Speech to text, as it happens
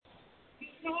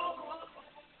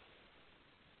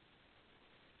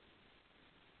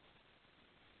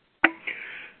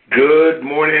Good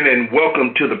morning and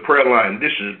welcome to the prayer line.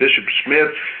 This is Bishop Smith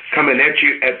coming at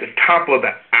you at the top of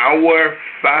the hour,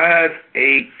 5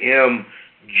 a.m.,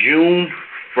 June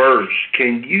 1st.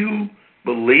 Can you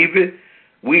believe it?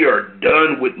 We are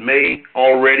done with May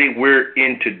already. We're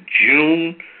into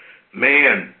June.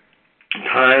 Man,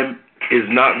 time is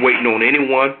not waiting on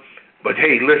anyone. But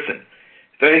hey, listen,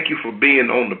 thank you for being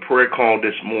on the prayer call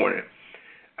this morning.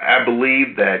 I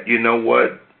believe that, you know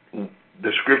what?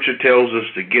 The scripture tells us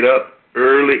to get up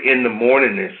early in the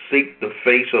morning and seek the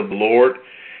face of the Lord,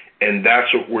 and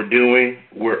that's what we're doing.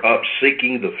 We're up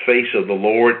seeking the face of the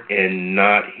Lord and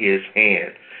not his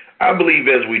hand. I believe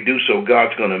as we do so,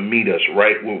 God's going to meet us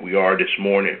right where we are this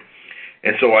morning.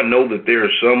 And so I know that there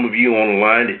are some of you on the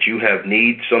line that you have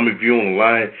needs. Some of you on the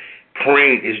line,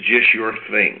 praying is just your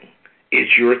thing.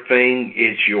 It's your thing.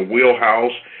 It's your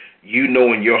wheelhouse. You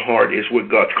know in your heart is what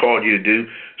God's called you to do.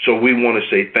 So we want to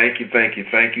say thank you, thank you,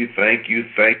 thank you, thank you,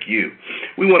 thank you.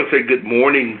 We want to say good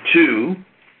morning to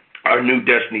our New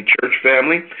Destiny Church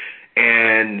family,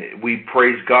 and we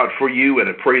praise God for you, and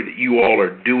I pray that you all are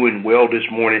doing well this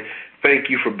morning. Thank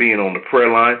you for being on the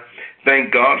prayer line.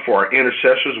 Thank God for our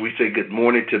intercessors. We say good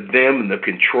morning to them and the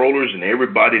controllers and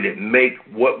everybody that make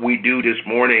what we do this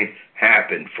morning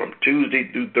happen from Tuesday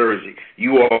through Thursday.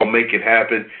 You all make it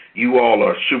happen. You all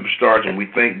are superstars, and we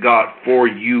thank God for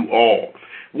you all.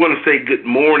 We want to say good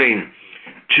morning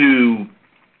to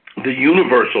the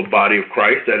universal body of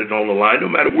Christ that is on the line, no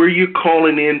matter where you're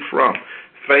calling in from.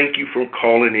 Thank you for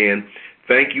calling in.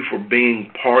 Thank you for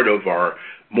being part of our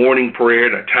morning prayer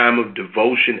and a time of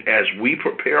devotion as we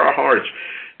prepare our hearts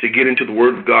to get into the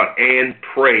Word of God and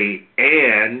pray.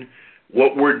 And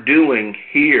what we're doing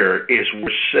here is we're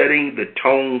setting the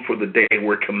tone for the day.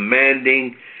 We're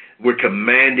commanding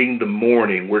the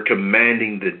morning. We're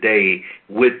commanding the day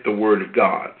with the Word of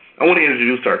God. I want to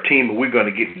introduce our team, and we're going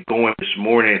to get going this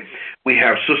morning. We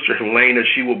have Sister Helena.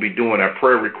 She will be doing our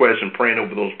prayer requests and praying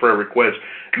over those prayer requests.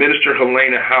 Minister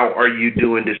Helena, how are you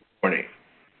doing this morning?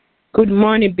 Good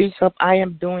morning, Bishop. I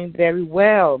am doing very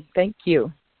well. Thank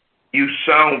you. You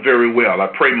sound very well. I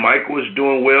pray Michael is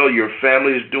doing well, your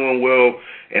family is doing well,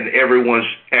 and everyone's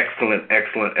excellent,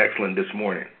 excellent, excellent this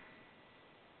morning.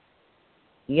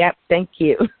 Yep, thank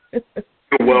you.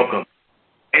 You're welcome.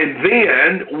 And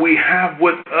then we have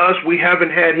with us, we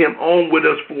haven't had him on with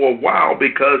us for a while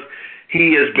because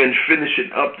he has been finishing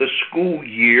up the school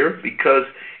year because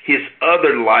his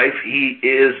other life, he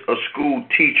is a school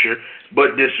teacher.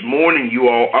 But this morning, you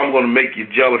all, I'm going to make you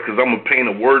jealous because I'm going to paint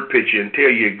a word picture and tell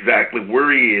you exactly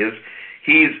where he is.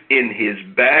 He's in his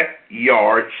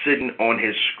backyard, sitting on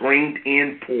his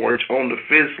screened-in porch on the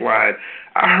fence line.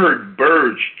 I heard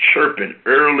birds chirping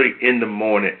early in the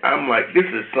morning. I'm like, this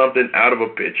is something out of a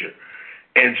picture.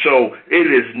 And so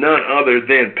it is none other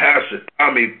than Pastor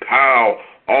Tommy Powell,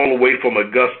 all the way from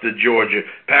Augusta, Georgia.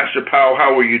 Pastor Powell,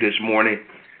 how are you this morning?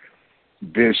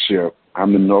 Bishop,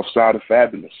 I'm the north side of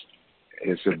fabulous.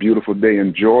 It's a beautiful day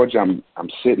in Georgia. I'm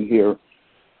sitting here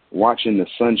watching the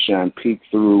sunshine peek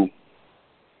through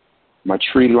my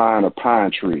tree line of pine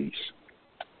trees,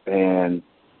 and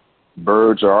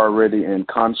birds are already in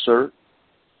concert.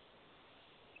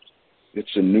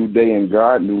 It's a new day in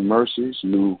God, new mercies,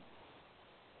 new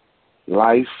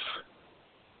life,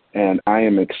 and I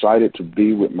am excited to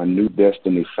be with my New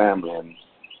Destiny family and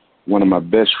one of my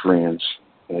best friends,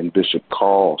 and Bishop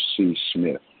Carl C.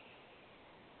 Smith.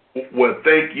 Well,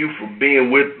 thank you for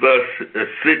being with us,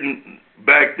 sitting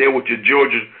back there with your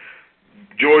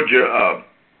Georgia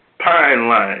pine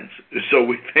lines. So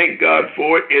we thank God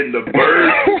for it. And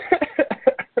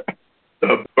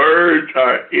the birds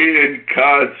are in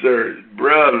concert,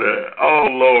 brother. Oh,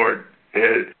 Lord.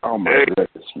 Oh, my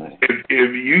goodness, man. If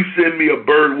you send me a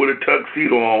bird with a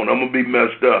tuxedo on, I'm going to be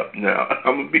messed up now.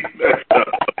 I'm going to be messed up.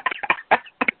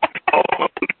 Oh, I'm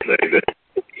going to say that.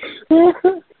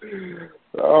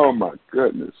 Oh, my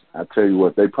goodness. I tell you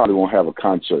what, they probably won't have a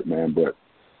concert, man, but,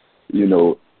 you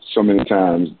know, so many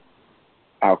times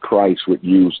our Christ would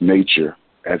use nature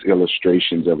as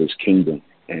illustrations of his kingdom.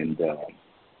 And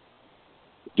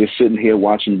just sitting here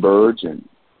watching birds, and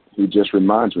he just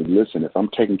reminds me, listen, if I'm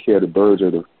taking care of the birds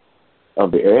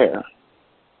of the air,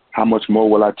 how much more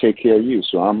will I take care of you?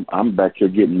 So I'm back here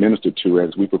getting ministered to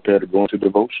as we prepare to go into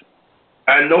devotion.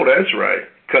 I know that's right,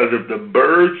 because if the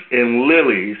birds and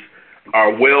lilies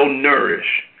are well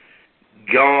nourished,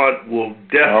 God will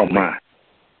definitely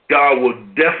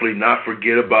not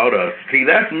forget about us. See,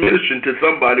 that's ministering to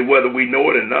somebody, whether we know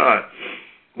it or not.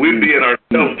 We're being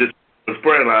ourselves just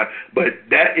prayer line, but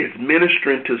that is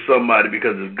ministering to somebody,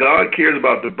 because if God cares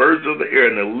about the birds of the air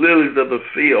and the lilies of the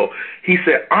field, he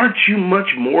said, aren't you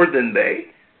much more than they?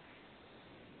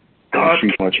 God,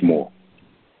 too much more.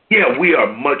 Yeah, we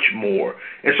are much more.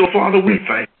 And so, Father, we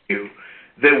thank you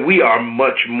that we are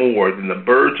much more than the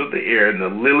birds of the air and the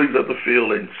lilies of the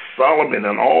field and Solomon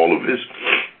and all of his,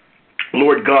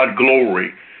 Lord God,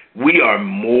 glory. We are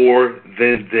more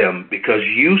than them because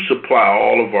you supply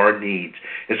all of our needs.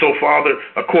 And so, Father,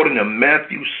 according to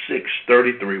Matthew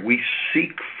 6:33, we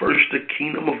seek first the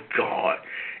kingdom of God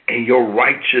and your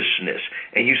righteousness.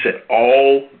 And you said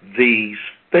all these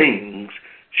things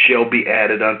shall be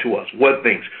added unto us. What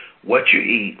things? What you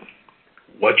eat,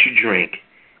 what you drink,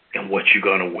 and what you're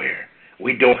going to wear.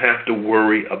 We don't have to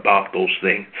worry about those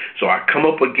things. So I come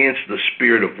up against the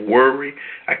spirit of worry.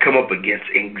 I come up against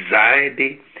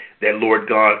anxiety that, Lord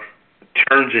God,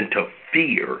 turns into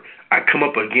fear. I come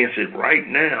up against it right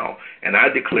now, and I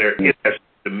declare it has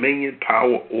dominion,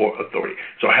 power, or authority.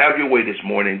 So have your way this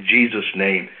morning in Jesus'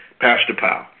 name. Pastor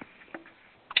Powell.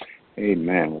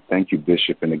 Amen. Well, thank you,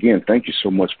 Bishop. And again, thank you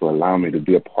so much for allowing me to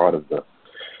be a part of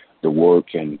the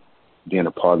work and being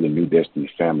a part of the New Destiny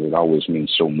family. It always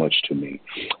means so much to me.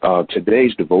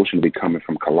 Today's devotion will be coming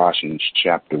from Colossians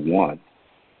chapter 1,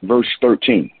 verse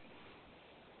 13.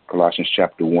 Colossians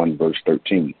chapter 1, verse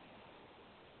 13.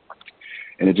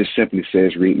 And it just simply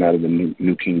says, reading out of the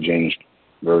New King James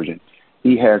Version,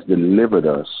 He has delivered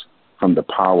us from the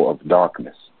power of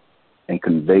darkness and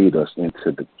conveyed us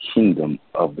into the kingdom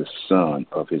of the Son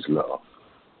of His love.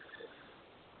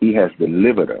 He has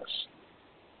delivered us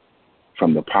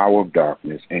from the power of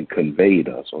darkness and conveyed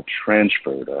us or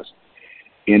transferred us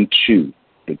into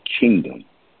the kingdom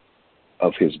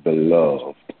of His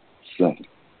beloved Son.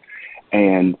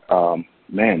 And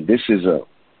man, this is a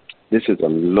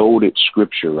loaded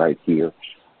scripture right here,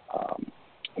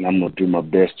 and I'm going to do my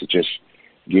best to just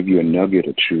give you a nugget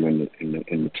or two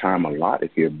in the time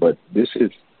allotted here. But it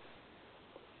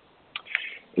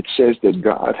says that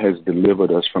God has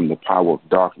delivered us from the power of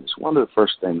darkness. One of the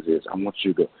first things is I want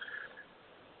you to,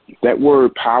 that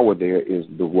word power there is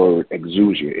the word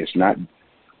exousia. It's not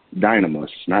dynamis,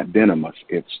 it's not dynamis,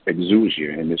 it's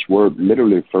exousia. And this word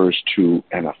literally refers to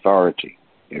an authority.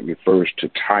 It refers to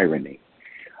tyranny.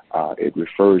 It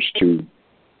refers to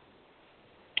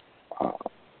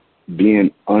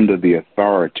being under the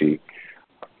authority,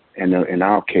 and in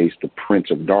our case, the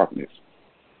Prince of Darkness.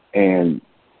 And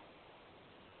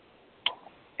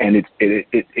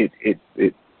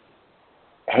it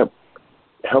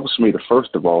helps me to first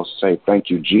of all say thank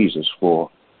you, Jesus, for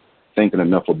thinking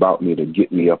enough about me to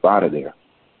get me up out of there.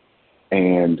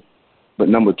 But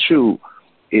number two,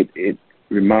 it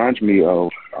reminds me of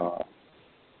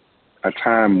a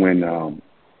time when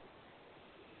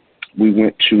we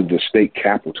went to the state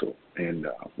capitol and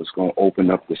was going to open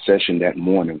up the session that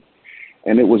morning.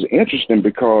 And it was interesting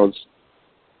because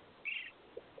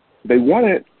they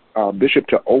wanted Bishop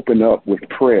to open up with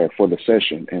prayer for the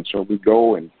session. And so we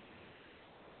go and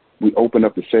we open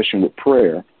up the session with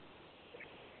prayer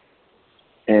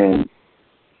and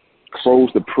close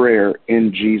the prayer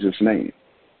in Jesus' name.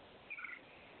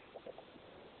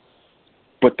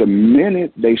 But the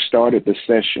minute they started the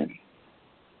session,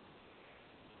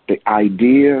 the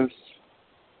ideas,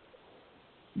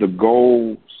 the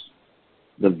goals,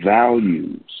 the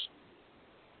values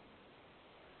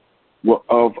were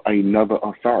of another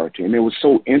authority. And it was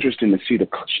so interesting to see the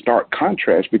stark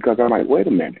contrast, because I'm like, wait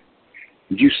a minute.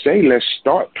 You say let's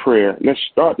start prayer, let's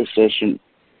start the session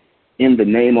in the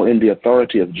name or in the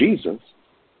authority of Jesus,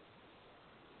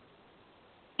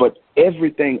 but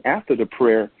everything after the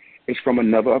prayer is from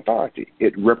another authority.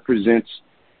 It represents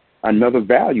another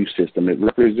value system. It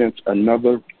represents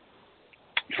another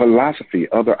philosophy,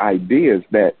 other ideas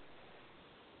that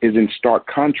is in stark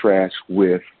contrast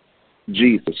with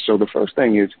Jesus. So the first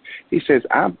thing is, he says,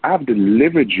 I've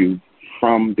delivered you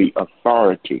from the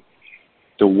authority,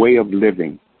 the way of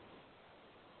living,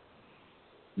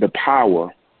 the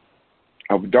power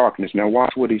of darkness. Now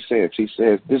watch what he says. He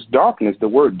says this darkness, the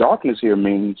word darkness here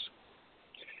means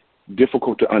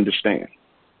difficult to understand.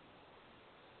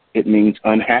 It means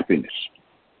unhappiness.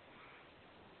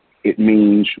 It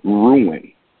means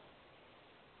ruin.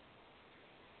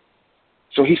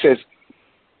 So he says,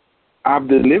 I've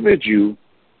delivered you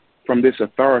from this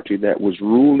authority that was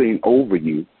ruling over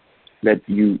you, that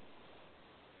you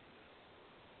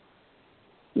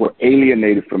were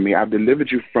alienated from me. I've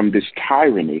delivered you from this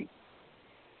tyranny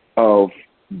of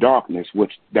darkness,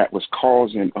 that was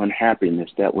causing unhappiness,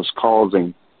 that was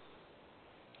causing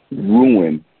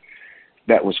ruin,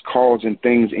 that was causing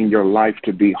things in your life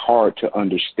to be hard to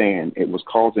understand. It was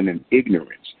causing an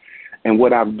ignorance. And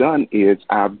what I've done is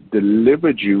I've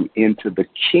delivered you into the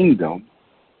kingdom,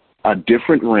 a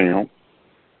different realm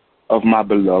of my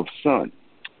beloved Son.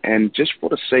 And just for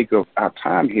the sake of our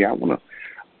time here, I want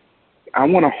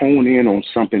to hone in on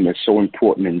something that's so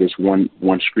important in this one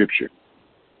scripture.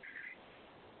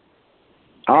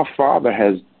 Our Father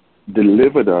has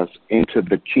delivered us into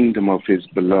the kingdom of his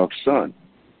beloved Son.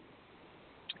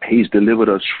 He's delivered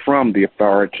us from the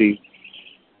authority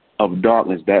of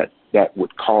darkness that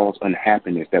would cause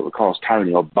unhappiness, that would cause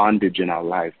tyranny or bondage in our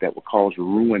life, that would cause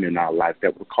ruin in our life,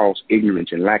 that would cause ignorance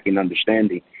and lacking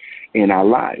understanding in our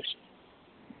lives.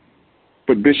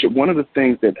 But Bishop, one of the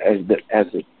things that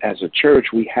as a church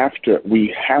we have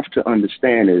to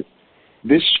understand is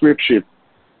this scripture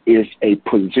is a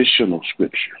positional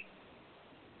scripture.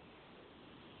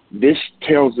 This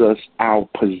tells us our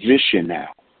position now.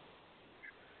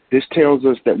 This tells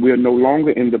us that we are no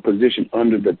longer in the position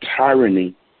under the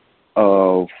tyranny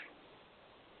of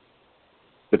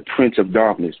the prince of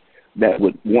darkness that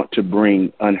would want to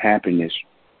bring unhappiness,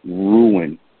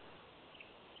 ruin,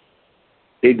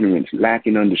 ignorance,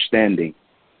 lacking understanding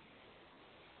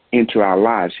into our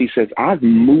lives. He says, I've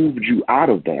moved you out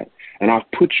of that, and I've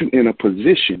put you in a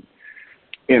position,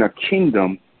 in a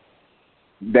kingdom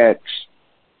that's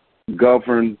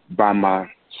governed by my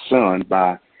Son,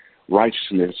 by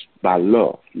righteousness, by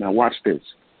love. Now watch this.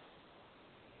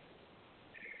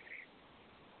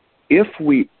 If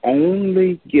we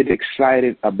only get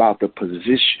excited about the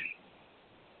position,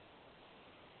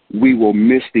 we will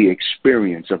miss the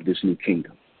experience of this new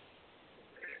kingdom.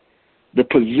 The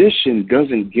position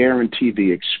doesn't guarantee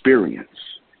the experience.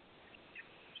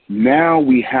 Now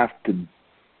we have to,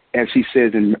 as he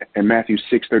says in Matthew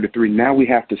 6:33, now we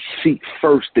have to seek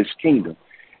first this kingdom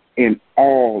in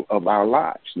all of our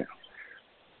lives now.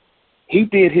 He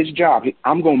did his job.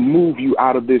 I'm going to move you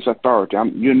out of this authority.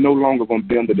 You're no longer going to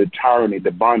be under the tyranny,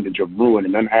 the bondage of ruin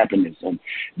and unhappiness and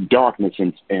darkness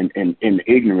and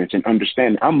ignorance and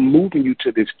understanding. I'm moving you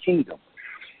to this kingdom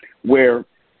where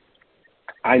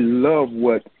I love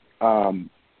what the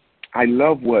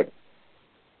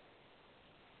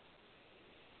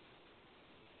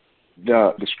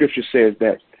scripture says,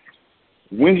 that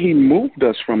when he moved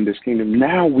us from this kingdom,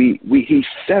 now he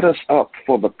set us up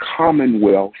for the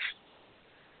commonwealth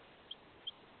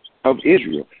of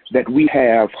Israel, that we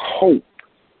have hope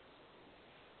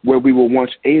where we were once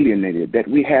alienated, that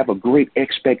we have a great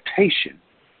expectation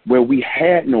where we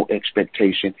had no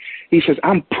expectation. He says,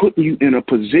 I'm putting you in a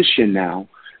position now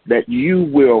that you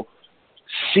will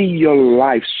see your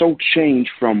life so change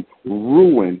from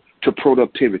ruin to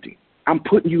productivity. I'm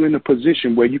putting you in a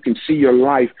position where you can see your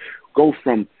life go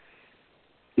from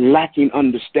lacking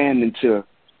understanding to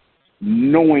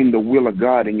knowing the will of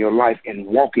God in your life and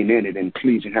walking in it and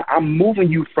pleasing Him. I'm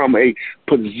moving you from a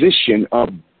position of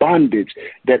bondage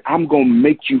that I'm going to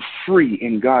make you free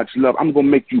in God's love. I'm going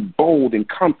to make you bold and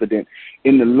confident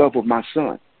in the love of my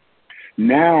Son.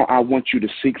 Now I want you to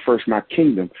seek first my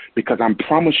kingdom, because I'm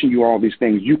promising you all these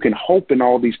things. You can hope in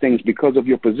all these things because of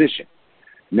your position.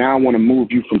 Now I want to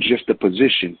move you from just a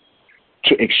position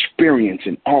to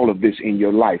experiencing all of this in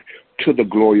your life to the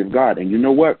glory of God. And you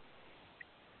know what?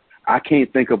 I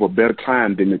can't think of a better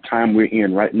time than the time we're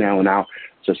in right now in our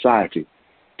society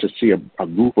to see a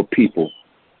group of people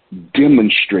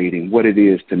demonstrating what it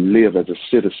is to live as a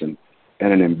citizen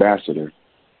and an ambassador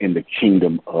in the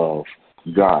kingdom of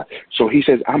God. So he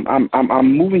says,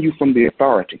 I'm moving you from the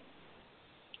authority,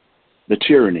 the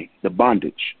tyranny, the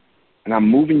bondage, and I'm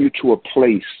moving you to a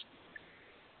place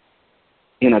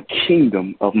in a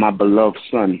kingdom of my beloved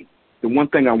Son. The one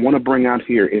thing I want to bring out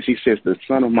here is he says, the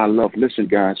Son of my love. Listen,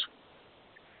 guys,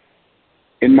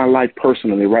 in my life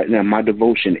personally right now, my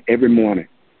devotion every morning,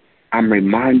 I'm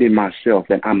reminding myself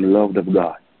that I'm loved of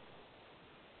God.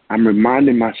 I'm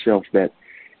reminding myself that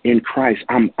in Christ,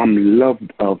 I'm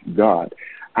loved of God.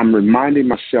 I'm reminding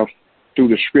myself through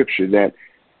the scripture that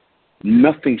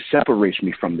nothing separates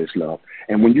me from this love.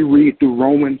 And when you read through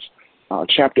Romans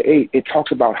chapter 8, it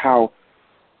talks about how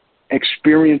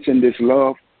experiencing this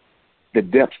love, the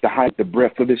depth, the height, the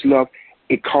breadth of this love,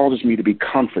 it causes me to be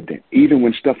confident, even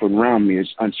when stuff around me is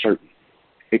uncertain.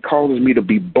 It causes me to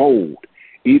be bold,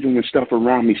 even when stuff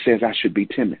around me says I should be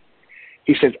timid.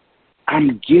 He says,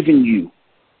 I'm giving you,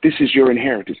 this is your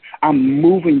inheritance. I'm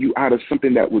moving you out of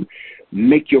something that would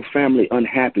make your family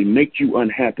unhappy, make you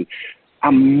unhappy.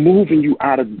 I'm moving you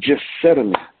out of just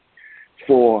settling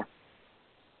for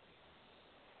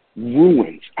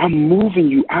ruins. I'm moving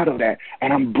you out of that,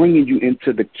 and I'm bringing you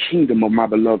into the kingdom of my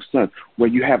beloved Son, where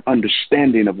you have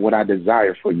understanding of what I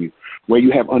desire for you, where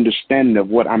you have understanding of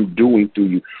what I'm doing through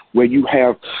you, where you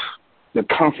have the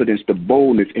confidence, the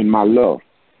boldness in my love.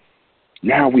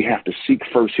 Now we have to seek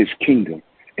first his kingdom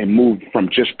and move from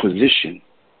just position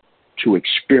to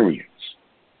experience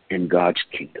in God's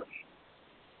kingdom.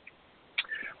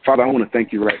 Father, I want to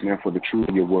thank you right now for the truth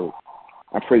of your word.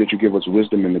 I pray that you give us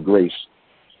wisdom and the grace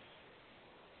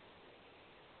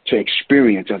to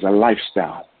experience as a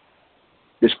lifestyle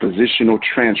this positional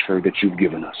transfer that you've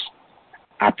given us.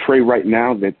 I pray right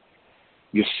now that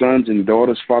your sons and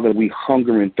daughters, Father, we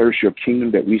hunger and thirst your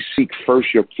kingdom, that we seek first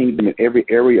your kingdom in every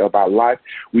area of our life.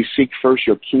 We seek first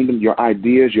your kingdom, your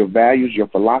ideas, your values, your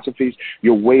philosophies,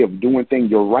 your way of doing things,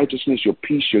 your righteousness, your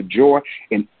peace, your joy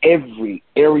in every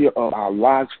area of our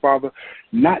lives, Father.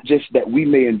 Not just that we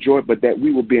may enjoy it, but that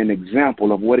we will be an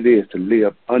example of what it is to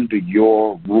live under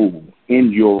your rule,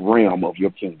 in your realm of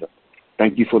your kingdom.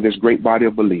 Thank you for this great body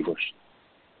of believers.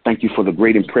 Thank you for the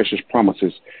great and precious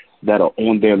promises that are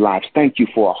on their lives. Thank you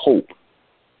for a hope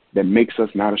that makes us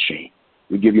not ashamed.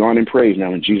 We give you honor and praise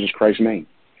now in Jesus Christ's name.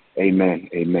 Amen,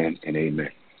 amen, and amen.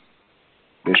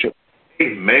 Bishop.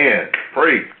 Amen.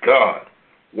 Praise God.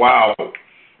 Wow.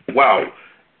 Wow.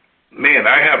 Man,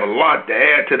 I have a lot to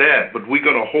add to that, but we're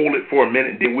going to hold it for a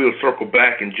minute, then we'll circle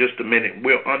back in just a minute.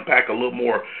 We'll unpack a little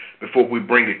more before we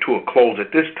bring it to a close.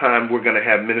 At this time, we're going to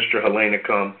have Minister Helena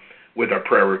come with our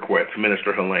prayer requests.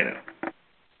 Minister Helena.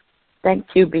 Thank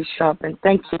you, Bishop, and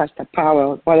thank you, Pastor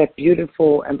Powell. What a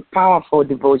beautiful and powerful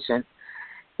devotion.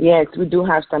 Yes, we do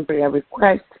have some prayer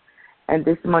requests, and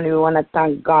this morning we want to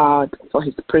thank God for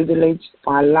his privilege,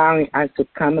 for allowing us to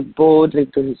come boldly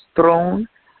to his throne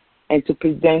and to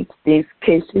present these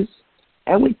cases.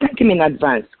 And we thank him in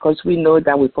advance because we know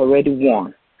that we've already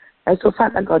won. And so,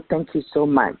 Father God, thank you so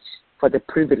much for the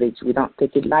privilege. We don't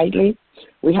take it lightly.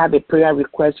 We have a prayer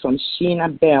request from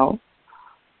Sheena Bell.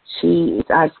 She is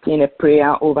asking a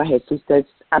prayer over her sister's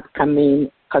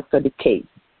upcoming custody case.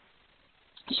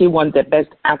 She wants the best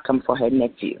outcome for her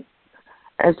nephew.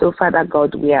 And so, Father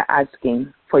God, we are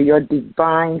asking for your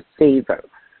divine favor,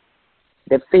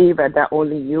 the favor that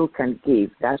only you can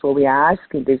give. That's what we are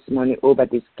asking this morning over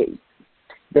this case.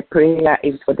 The prayer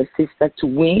is for the sister to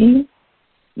win.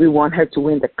 We want her to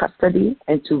win the custody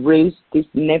and to raise this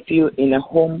nephew in a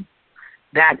home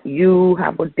that you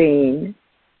have ordained.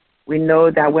 We know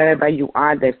that wherever you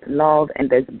are, there's love and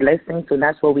there's blessing. So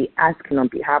that's what we're asking on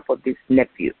behalf of this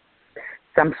nephew.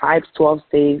 Psalm 5:12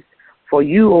 says, for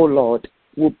you, O Lord,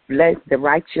 will bless the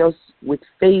righteous with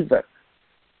favor.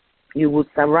 You will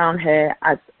surround her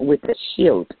as with a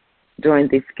shield during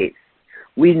this case.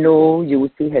 We know you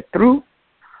will see her through,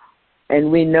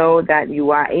 and we know that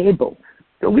you are able.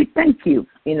 So we thank you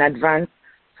in advance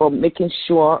for making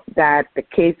sure that the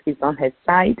case is on her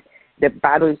side. The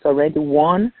battle is already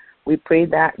won. We pray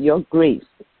that your grace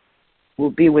will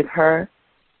be with her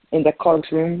in the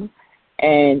courtroom,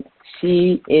 and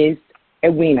she is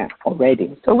a winner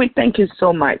already. So we thank you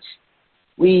so much.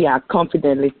 We are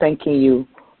confidently thanking you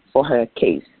for her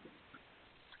case.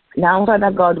 Now,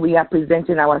 Father God, we are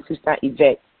presenting our sister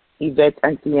Yvette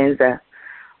Antienza,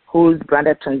 whose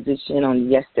brother transitioned on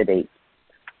yesterday.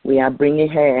 We are bringing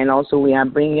her, and also we are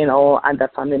bringing all other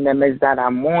family members that are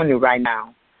mourning right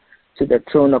now to the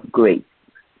throne of grace.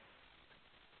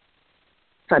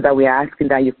 Father, we are asking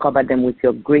that you cover them with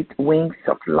your great wings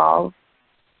of love.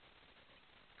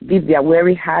 Give their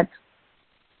weary heart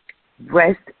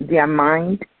rest their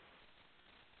mind,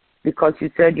 because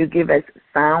you said you give us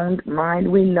sound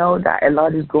mind. We know that a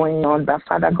lot is going on, but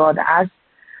Father God, as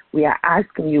we are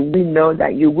asking you, we know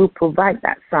that you will provide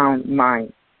that sound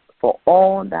mind for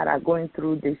all that are going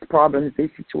through these problems, these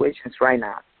situations right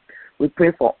now. We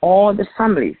pray for all the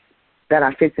families that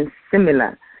are facing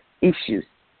similar issues.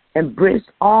 Embrace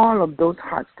all of those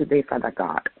hearts today, Father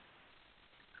God.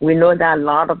 We know that a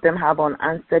lot of them have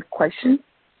unanswered questions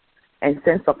and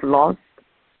sense of loss.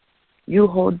 You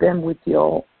hold them with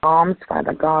your arms,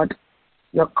 Father God,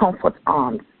 your comfort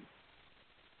arms.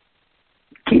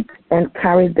 Keep and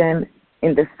carry them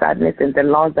in the sadness and the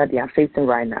loss that they are facing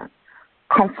right now.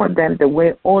 Comfort them the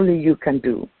way only you can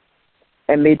do.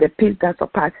 And may the peace that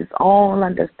surpasses all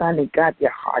understanding guard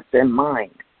their hearts and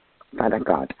minds, Father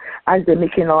God. As they're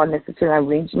making all necessary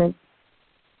arrangements,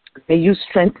 may you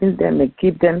strengthen them and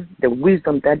give them the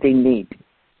wisdom that they need.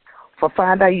 For,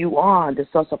 Father, you are the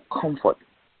source of comfort.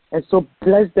 And so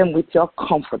bless them with your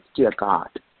comfort, dear God.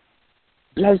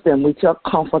 Bless them with your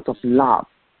comfort of love.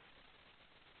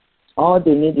 All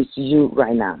they need is you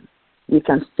right now. We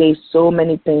can say so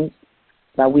many things,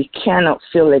 but we cannot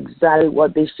feel exactly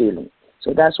what they're feeling.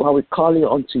 So that's why we call it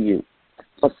unto you.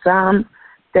 For Psalm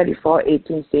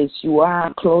 34:18 says, you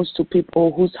are close to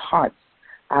people whose hearts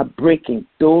are breaking,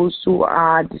 those who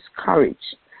are discouraged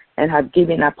and have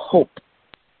given up hope.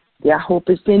 Their hope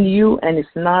is in you, and it's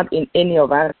not in any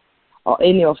of us or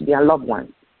any of their loved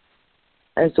ones.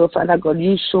 And so, Father God,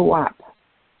 you show up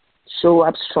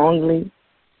strongly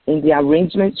in the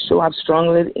arrangements, show up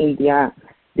strongly in their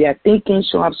Their thinking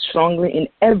show up strongly in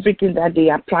everything that they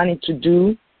are planning to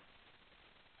do.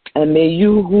 And may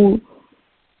you who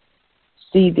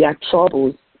see their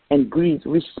troubles and grief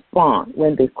respond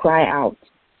when they cry out,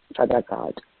 Father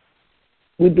God.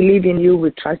 We believe in you,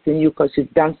 we trust in you because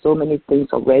you've done so many things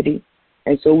already.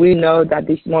 And so we know that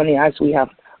this morning as we have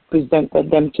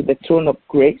presented them to the throne of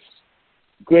grace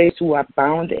will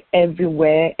abound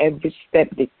everywhere, every step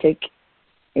they take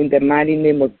in the mighty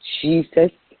name of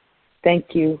Jesus.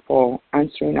 Thank you for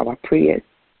answering our prayers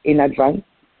in advance.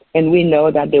 And we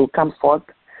know that they will come forth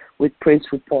with praise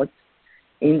reports.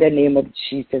 In the name of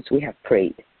Jesus we have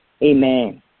prayed.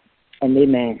 Amen and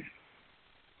amen.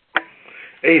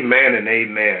 Amen and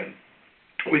amen.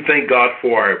 We thank God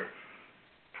for our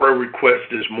prayer request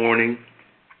this morning,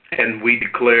 and we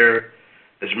declare,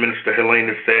 as Minister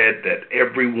Helena said, that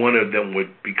every one of them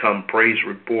would become praise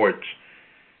reports,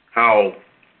 how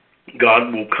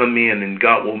God will come in and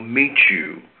God will meet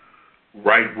you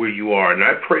right where you are. And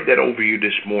I pray that over you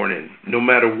this morning, no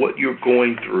matter what you're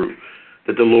going through,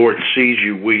 that the Lord sees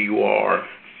you where you are,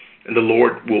 and the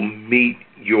Lord will meet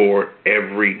your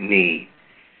every need.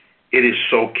 It is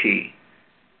so key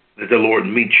that the Lord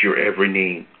meets your every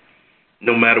need,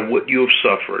 no matter what you have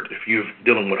suffered. If you're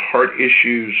dealing with heart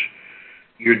issues,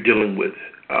 you're dealing with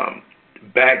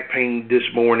back pain this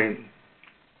morning,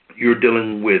 you're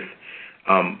dealing with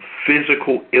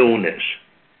physical illness,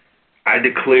 I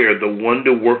declare the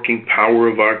wonder-working power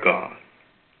of our God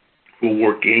will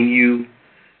work in you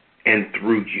and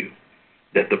through you,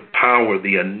 that the power,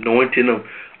 the anointing of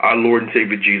our Lord and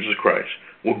Savior Jesus Christ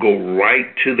will go right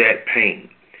to that pain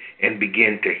and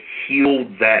begin to heal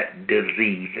that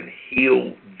disease and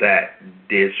heal that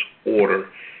disorder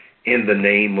in the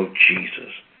name of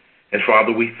Jesus. And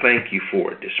Father, we thank you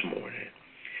for it this morning.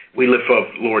 We lift up,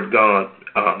 Lord God,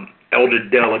 Elder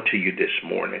Della to you this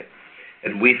morning.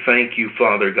 And we thank you,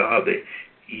 Father God, that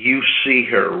you see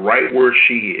her right where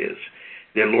she is.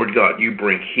 That, Lord God, you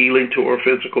bring healing to her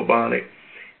physical body.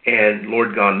 And,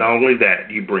 Lord God, not only that,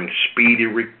 you bring speedy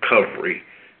recovery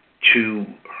to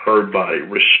her body.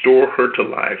 Restore her to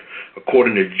life.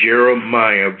 According to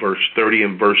Jeremiah, verse 30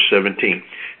 and verse 17,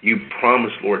 you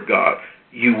promised, Lord God,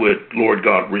 you would, Lord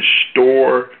God,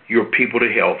 restore your people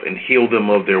to health and heal them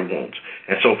of their wounds.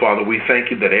 And so, Father, we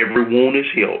thank you that every wound is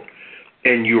healed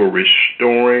and you are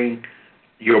restoring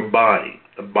your body,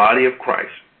 the body of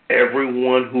Christ.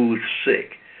 Everyone who is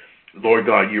sick, Lord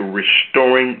God, you're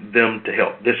restoring them to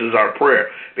health. This is our prayer,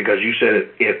 because you said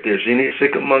if there's any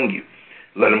sick among you,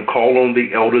 let them call on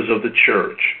the elders of the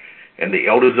church. And the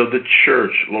elders of the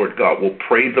church, Lord God, will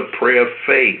pray the prayer of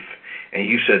faith. And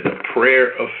you said the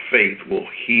prayer of faith will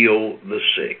heal the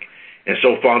sick. And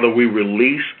so, Father, we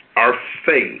release our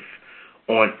faith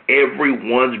on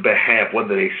everyone's behalf,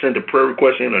 whether they send a prayer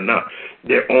request in or not.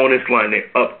 They're on this line.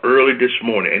 They're up early this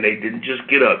morning, and they didn't just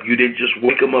get up. You didn't just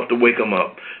wake them up to wake them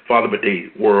up, Father, but they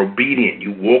were obedient.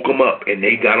 You woke them up, and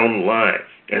they got on the line.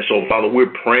 And so, Father,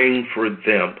 we're praying for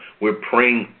them. We're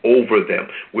praying over them.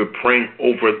 We're praying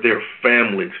over their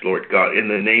families, Lord God, in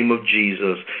the name of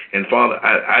Jesus. And, Father,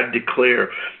 I declare,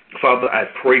 Father, I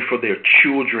pray for their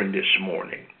children this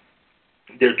morning.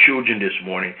 Their children this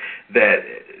morning, that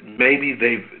maybe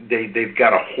they've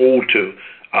got a hold to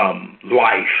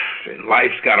life, and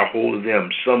life's got a hold of them,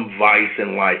 some vice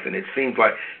in life, and it seems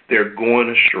like they're going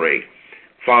astray.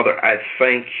 Father, I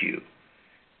thank you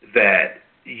that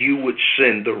you would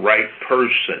send the right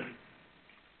person.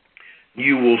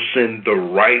 You will send the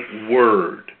right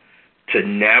word to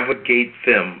navigate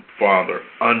them, Father,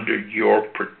 under your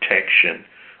protection,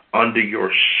 under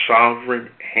your sovereign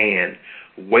hand.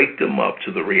 Wake them up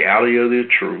to the reality of their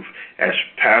truth. As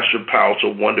Pastor Powell so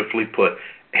wonderfully put,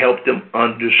 help them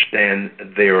understand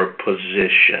their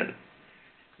position,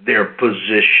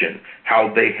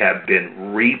 how they have been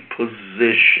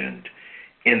repositioned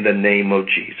in the name of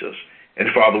Jesus. And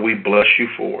Father, we bless you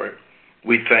for it.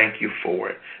 We thank you for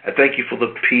it. I thank you for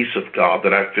the peace of God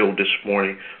that I feel this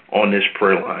morning on this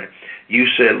prayer line. You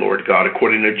said, Lord God,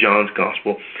 according to John's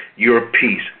Gospel, your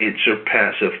peace, it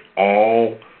surpasses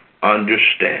all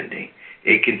understanding.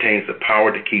 It contains the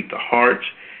power to keep the hearts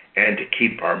and to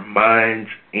keep our minds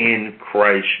in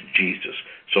Christ Jesus.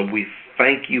 So we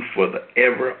thank you for the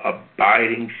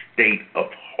ever-abiding state of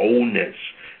wholeness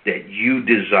that you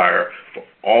desire for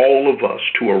all of us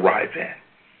to arrive at.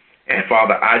 And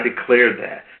Father, I declare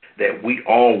that we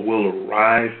all will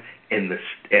arrive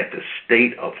at the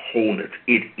state of wholeness.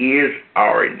 It is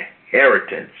our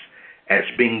inheritance as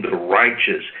being the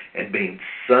righteous and being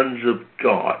sons of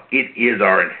God. It is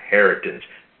our inheritance,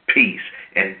 peace.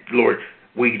 And Lord,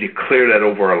 we declare that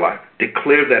over our life.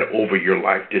 Declare that over your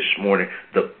life this morning.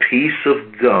 The peace of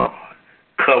God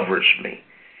covers me.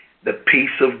 The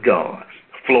peace of God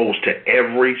flows to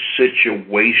every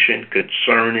situation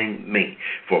concerning me.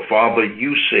 For Father,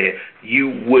 you said you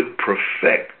would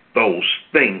perfect those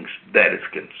things that is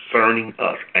concerning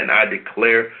us. And I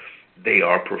declare they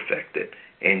are perfected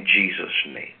in Jesus'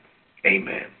 name.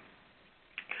 Amen.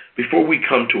 Before we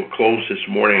come to a close this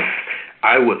morning,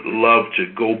 I would love to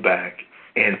go back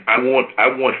and I want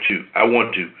to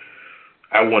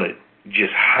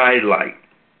just highlight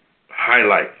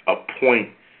a point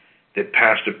that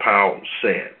Pastor Powell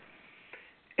said.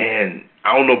 And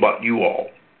I don't know about you all.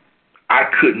 I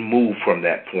couldn't move from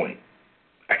that point.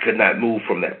 I could not move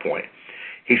from that point.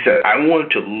 He said, I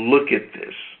want to look at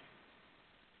this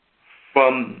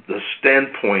from the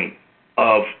standpoint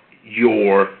of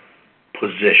your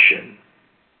position.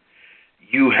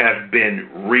 You have been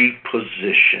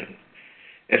repositioned.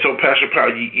 And so, Pastor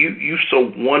Powell, you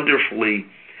so wonderfully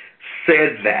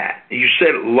said that. You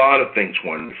said a lot of things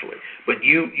wonderfully, but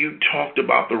you talked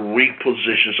about the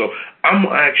reposition. So I'm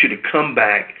going to ask you to come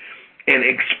back and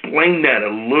explain that a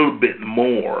little bit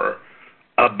more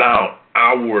about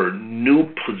our new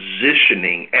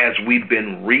positioning as we've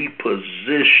been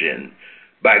repositioned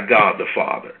by God the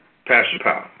Father. Pastor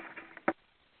Powell.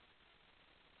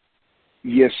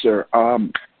 Yes, sir.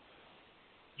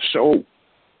 So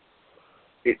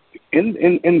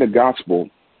in the gospel,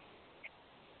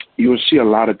 you'll see a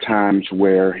lot of times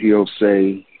where he'll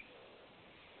say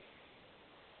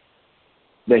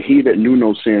that he that knew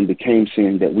no sin became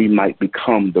sin that we might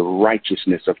become the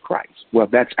righteousness of Christ. Well,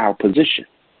 that's our position.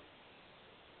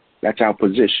 That's our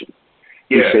position.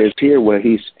 Yes. He says here where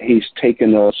he's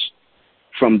taken us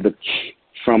from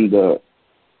the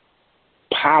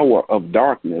power of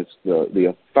darkness,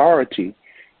 the authority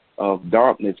of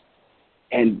darkness,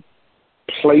 and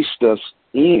placed us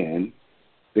in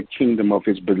the kingdom of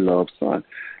his beloved Son.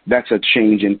 That's a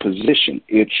change in position.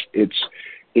 It's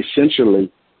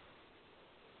essentially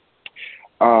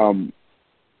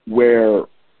where,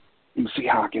 let me see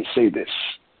how I can say this.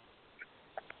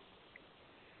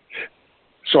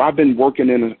 So I've been working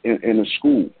in a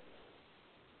school,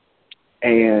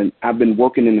 and I've been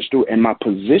working in the school, and my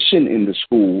position in the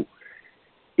school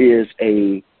is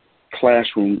a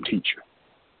classroom teacher,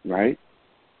 right?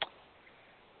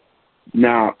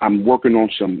 Now I'm working on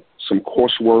some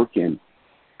coursework, and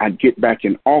I get back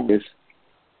in August,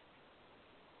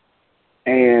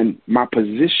 and my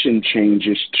position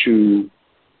changes to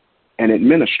an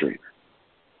administrator.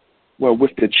 Well,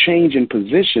 with the change in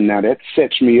position, now that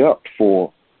sets me up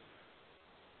for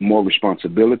more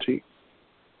responsibility,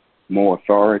 more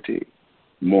authority,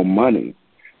 more money,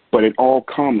 but it all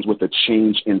comes with a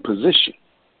change in position.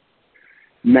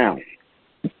 Now,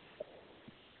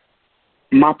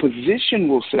 my position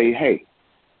will say, hey,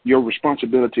 your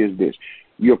responsibility is this.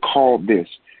 You're called this.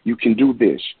 You can do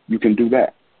this. You can do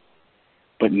that.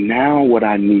 But now what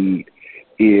I need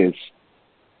is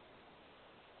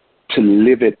to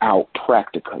live it out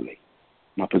practically.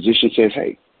 My position says,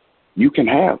 hey, you can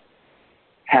have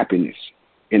happiness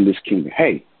in this kingdom.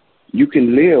 Hey, you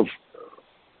can live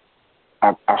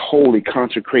a holy,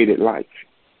 consecrated life,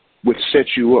 which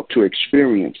sets you up to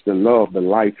experience the love, the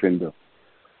life, and the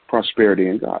prosperity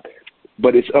in God.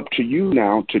 But it's up to you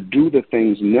now to do the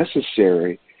things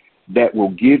necessary that will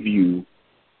give you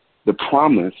the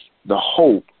promise, the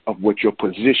hope of what your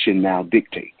position now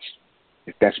dictates,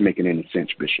 if that's making any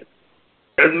sense, Bishop.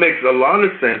 That makes a lot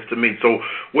of sense to me. So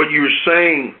what you're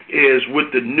saying is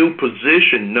with the new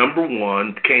position, number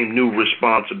one, came new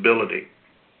responsibility.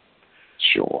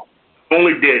 Sure.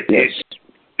 Only did it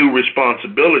new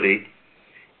responsibility,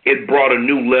 it brought a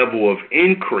new level of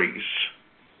increase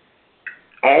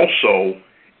also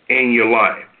in your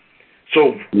life.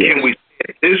 So can we say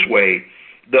it this way,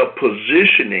 the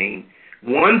positioning,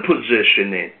 one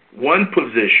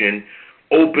position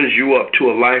opens you up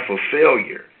to a life of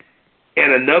failure,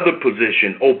 and another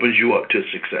position opens you up to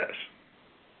success.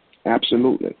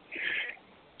 Absolutely.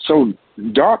 So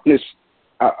darkness,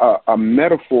 a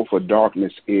metaphor for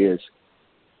darkness is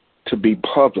to be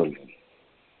puzzling,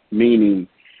 meaning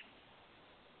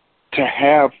to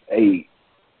have a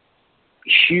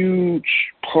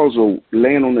huge puzzle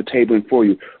laying on the table for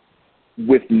you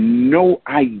with no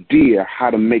idea how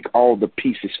to make all the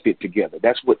pieces fit together.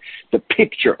 That's what the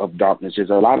picture of darkness is.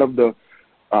 A lot of the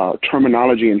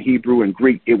terminology in Hebrew and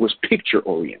Greek, it was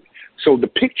picture-oriented. So the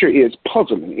picture is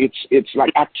puzzling. It's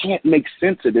like, I can't make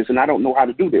sense of this, and I don't know how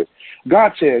to do this.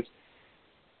 God says,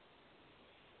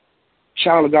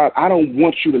 child of God, I don't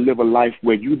want you to live a life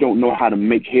where you don't know how to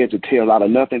make heads or tails out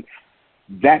of nothing.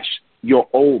 That's your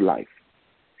old life.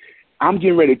 I'm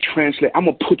getting ready to translate. I'm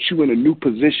going to put you in a new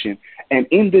position, and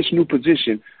in this new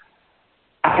position,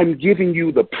 I'm giving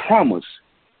you the promise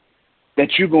that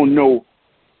you're going to know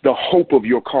the hope of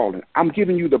your calling. I'm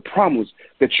giving you the promise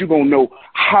that you're going to know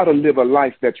how to live a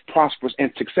life that's prosperous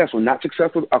and successful, not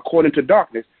successful according to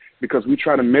darkness, because we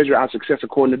try to measure our success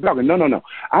according to darkness. No.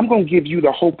 I'm going to give you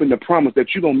the hope and the promise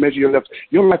that you're going to measure your life.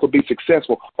 Your life will be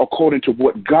successful according to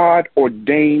what God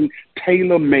ordained,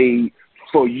 tailor-made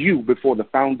for you before the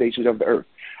foundations of the earth.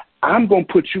 I'm going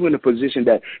to put you in a position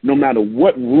that no matter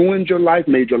what ruined your life,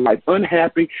 made your life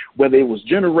unhappy, whether it was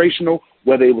generational,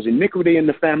 whether it was iniquity in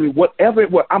the family, whatever it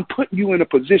was, I'm putting you in a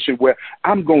position where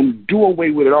I'm going to do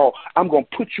away with it all. I'm going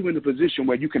to put you in a position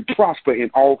where you can prosper in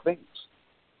all things.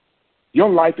 Your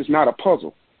life is not a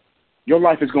puzzle. Your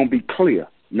life is going to be clear,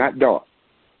 not dark.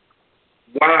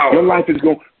 Wow. Your life is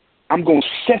I'm going to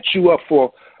set you up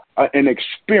for an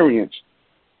experience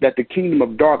that the kingdom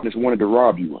of darkness wanted to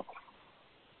rob you of.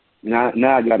 Now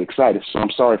I got excited, so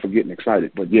I'm sorry for getting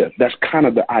excited. But, yeah, that's kind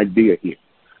of the idea here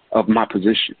of my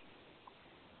position.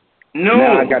 No.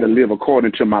 Now I got to live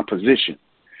according to my position.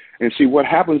 And see, what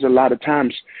happens a lot of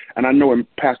times, and I know in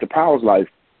Pastor Powell's life,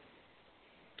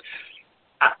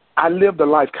 I lived a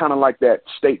life kind of like that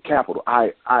state capitol.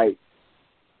 I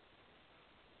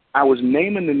was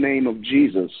naming the name of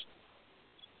Jesus,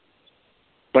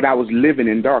 but I was living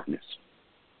in darkness.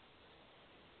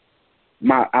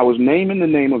 I was naming the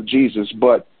name of Jesus,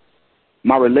 but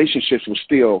my relationships were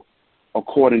still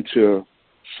according to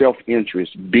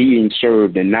self-interest, being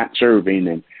served and not serving,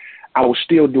 and I was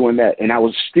still doing that, and I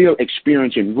was still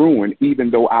experiencing ruin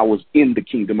even though I was in the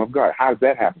kingdom of God. How does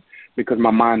that happen? Because my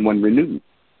mind wasn't renewed,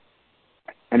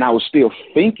 and I was still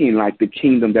thinking like the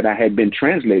kingdom that I had been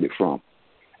translated from.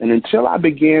 And until I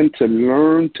began to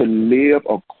learn to live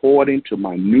according to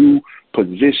my new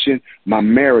position, my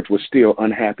marriage was still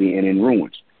unhappy and in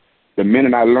ruins. The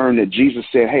minute I learned that Jesus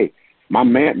said, hey, my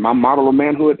model of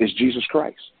manhood is Jesus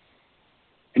Christ.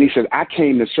 And he said, I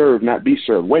came to serve, not be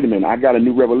served. Wait a minute, I got a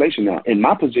new revelation now. In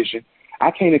my position,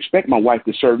 I can't expect my wife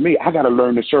to serve me. I got to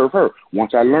learn to serve her.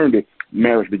 Once I learned it,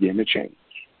 marriage began to change.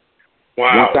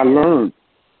 Wow. Once I learned,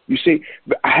 you see,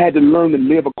 I had to learn to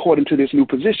live according to this new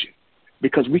position.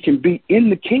 Because we can be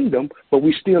in the kingdom, but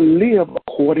we still live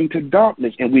according to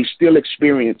darkness, and we still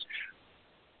experience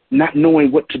not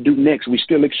knowing what to do next. We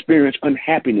still experience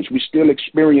unhappiness. We still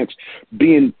experience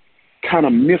being kind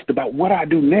of miffed about what I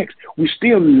do next. We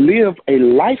still live a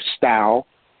lifestyle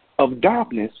of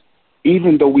darkness,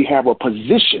 even though we have a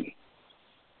position.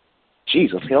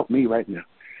 Jesus, help me right now.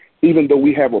 Even though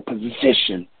we have a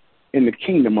position in the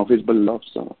kingdom of his beloved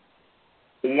Son.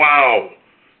 Wow.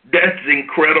 That's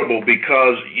incredible,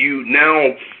 because you've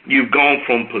gone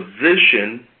from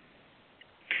position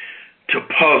to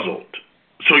puzzled.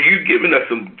 So you've given us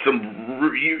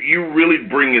you really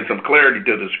bring in some clarity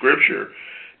to the scripture,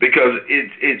 because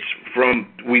it's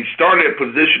from, we started at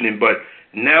positioning, but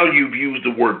now you've used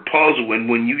the word puzzle. And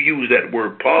when you use that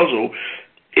word puzzle,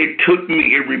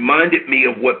 it reminded me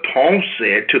of what Paul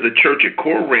said to the church at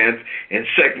Corinth in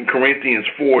 2 Corinthians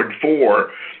 4:4.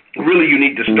 Really, you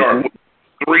need to start with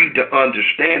 3 to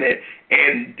understand it.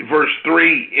 And verse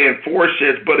 3 and 4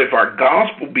 says, but if our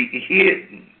gospel be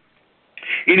hidden,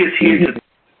 it is hidden to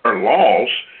our loss,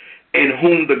 in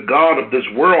whom the God of this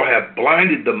world hath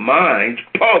blinded the minds,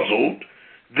 puzzled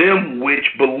them which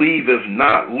believeth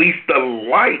not, lest the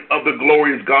light of the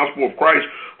glorious gospel of Christ,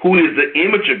 who is the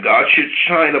image of God, should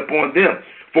shine upon them.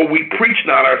 For we preach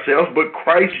not ourselves, but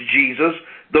Christ Jesus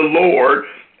the Lord,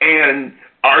 and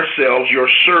ourselves your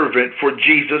servant for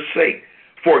Jesus' sake.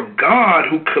 For God,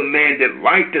 who commanded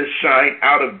light to shine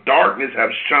out of darkness,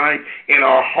 have shined in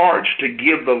our hearts to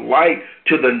give the light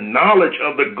to the knowledge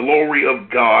of the glory of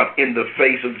God in the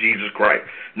face of Jesus Christ.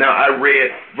 Now, I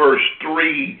read verse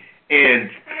 3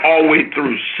 and all the way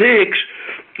through 6,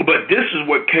 but this is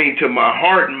what came to my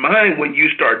heart and mind when you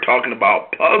start talking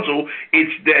about puzzle.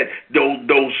 It's that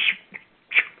those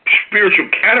spiritual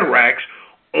cataracts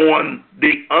on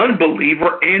the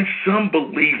unbeliever and some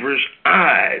believers'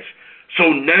 eyes. So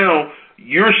now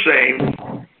you're saying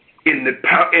in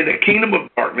the kingdom of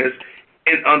darkness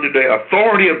and under the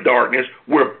authority of darkness,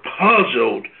 we're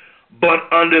puzzled,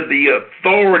 but under the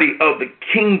authority of the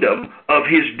kingdom of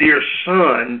his dear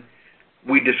Son,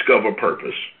 we discover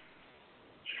purpose.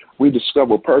 We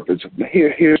discover purpose.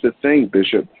 Here's the thing,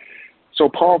 Bishop. So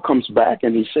Paul comes back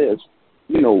and he says,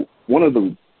 one of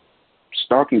the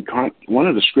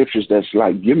scriptures that's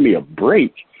like, give me a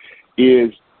break,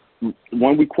 is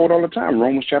one we quote all the time,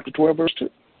 Romans chapter 12, verse 2.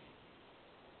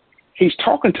 He's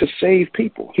talking to saved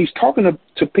people. He's talking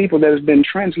to people that has been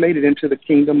translated into the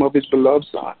kingdom of his beloved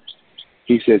Son.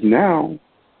 He says, now,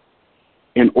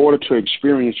 in order to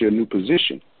experience your new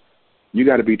position, You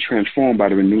got to be transformed by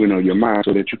the renewing of your mind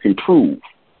so that you can prove,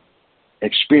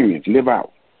 experience, live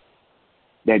out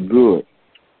that good,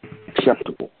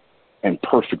 acceptable, and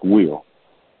perfect will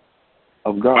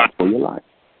of God for your life.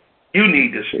 You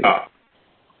need to stop.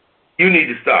 You need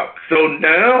to stop. So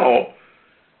now,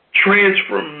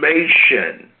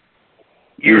 transformation.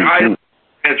 You're highlighting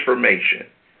transformation.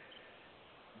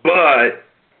 But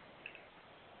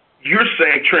you're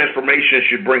saying transformation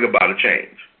should bring about a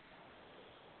change.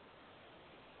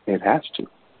 It has to.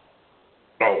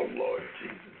 Oh, Lord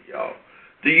Jesus, y'all.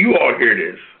 Do you all hear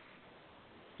this?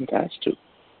 It has to.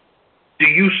 Do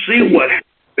you see what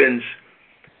happens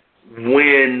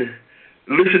when,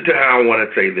 listen to how I want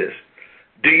to say this.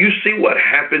 Do you see what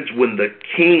happens when the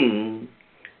king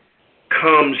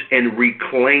comes and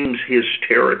reclaims his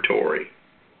territory?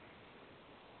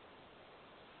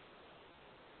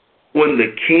 When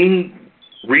the king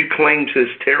reclaims his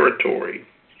territory,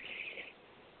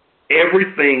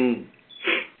 everything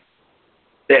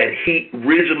that he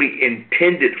originally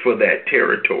intended for that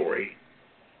territory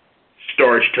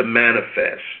starts to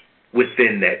manifest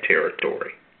within that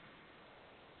territory.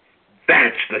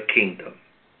 That's the kingdom.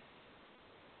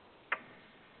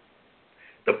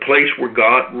 The place where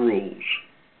God rules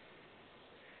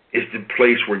is the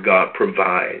place where God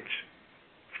provides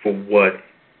for what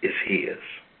is his.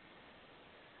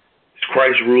 Is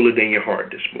Christ ruling in your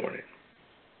heart this morning?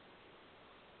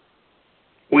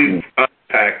 We've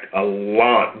unpacked a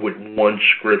lot with one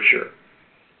scripture,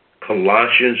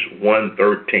 Colossians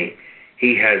 1:13.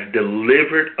 He has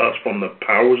delivered us from the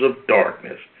powers of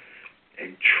darkness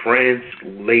and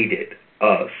translated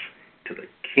us to the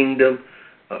kingdom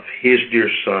of his dear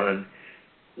Son,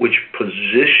 which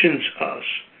positions us,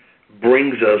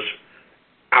 brings us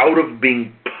out of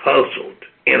being puzzled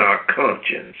in our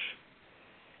conscience,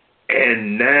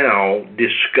 and now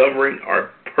discovering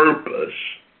our purpose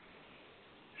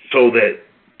so that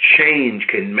change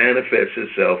can manifest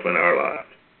itself in our lives.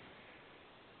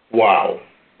 Wow.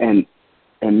 And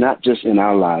not just in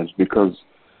our lives, because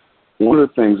one of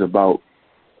the things about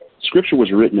Scripture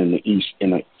was written in the East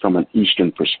from an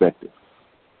Eastern perspective.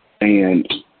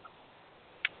 And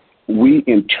we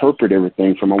interpret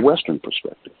everything from a Western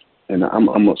perspective. And I'm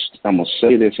gonna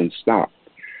say this and stop.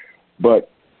 But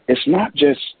it's not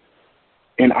just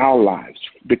in our lives,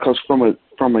 because from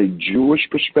a Jewish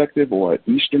perspective or an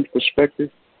Eastern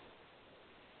perspective,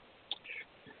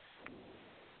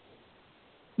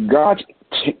 God's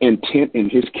intent in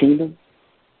his kingdom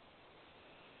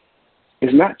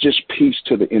is not just peace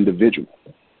to the individual,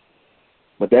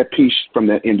 but that peace from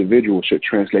that individual should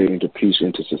translate into peace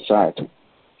into society.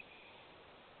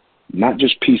 Not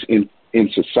just peace in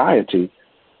society,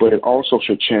 but it also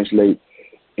should translate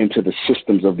into the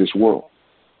systems of this world.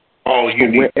 Oh, so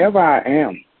wherever I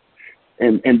am,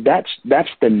 and that's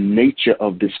the nature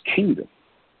of this kingdom.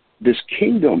 This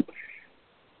kingdom,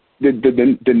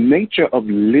 the nature of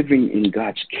living in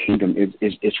God's kingdom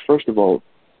is first of all,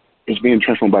 is being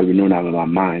transformed by the renewing of our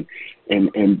mind,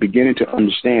 and beginning to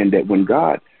understand that when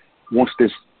God wants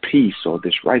this peace or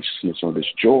this righteousness or this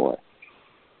joy,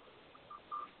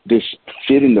 this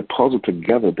fitting the puzzle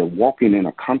together, the walking in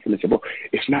a confidence about,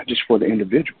 it's not just for the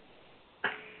individual.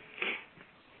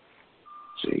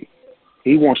 See,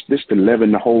 he wants this to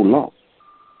leaven the whole lump.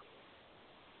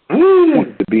 He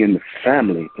wants to be in the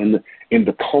family, in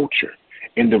the culture,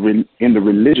 in the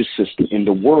religious system, in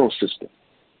the world system.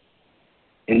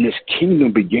 And this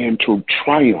kingdom began to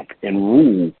triumph and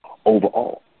rule over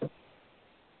all.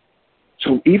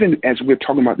 So even as we're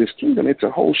talking about this kingdom, it's a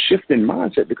whole shift in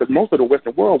mindset, because most of the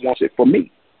Western world wants it for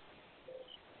me.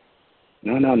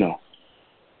 No.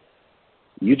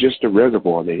 You're just a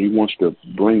reservoir that he wants to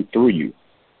bring through you.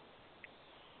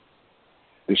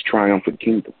 This triumphant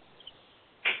kingdom.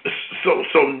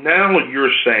 So now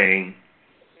you're saying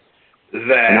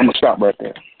that... And I'm going to stop right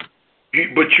there.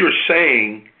 But you're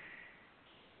saying,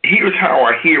 here's how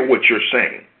I hear what you're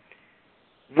saying.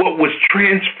 What was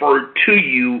transferred to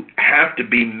you have to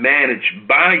be managed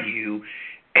by you,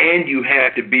 and you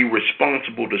have to be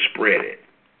responsible to spread it.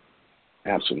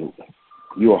 Absolutely.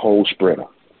 You're a whole spreader.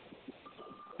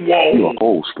 Whoa. You're a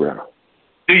whole spreader.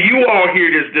 Do you all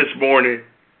hear this morning?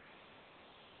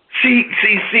 See,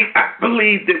 I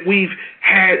believe that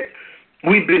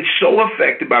we've been so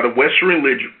affected by the Western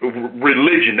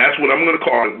religion, that's what I'm going to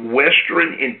call it,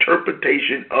 Western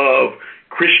interpretation of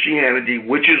Christianity,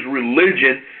 which is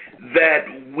religion, that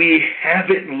we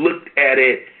haven't looked at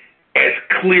it as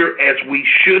clear as we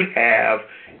should have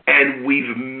And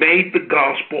we've made the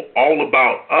gospel all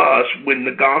about us when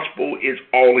the gospel is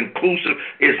all inclusive.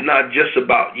 It's not just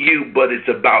about you, but it's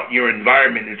about your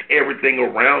environment. It's everything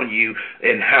around you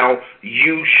and how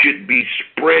you should be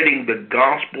spreading the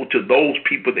gospel to those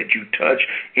people that you touch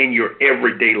in your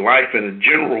everyday life and a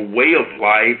general way of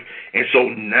life. And so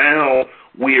now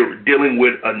we're dealing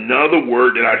with another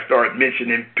word that I started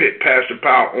mentioning, Pastor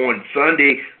Powell, on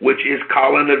Sunday, which is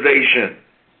colonization.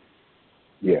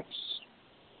 Yes.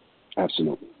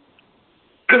 Absolutely.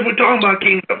 Because we're talking about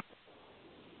kingdom.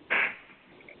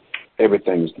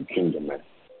 Everything is the kingdom, man.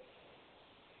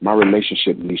 My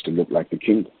relationship needs to look like the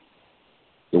kingdom.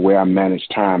 The way I manage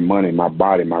time, money, my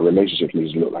body, my relationship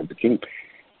needs to look like the kingdom.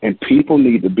 And people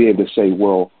need to be able to say,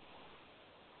 well,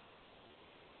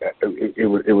 it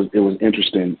was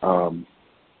interesting. My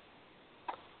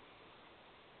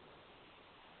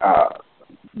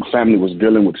family was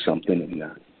dealing with something, and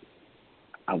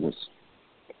I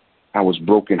was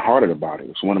brokenhearted about it. It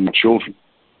was one of my children,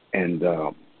 and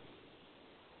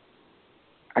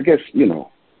I guess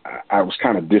I was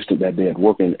kind of distant that day at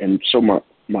work, and so my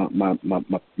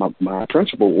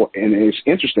principal, and it's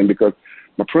interesting because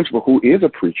my principal, who is a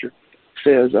preacher,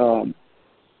 says, "Well,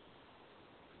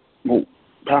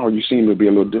 Powell, you seem to be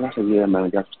a little different." I said, "Yeah, man, I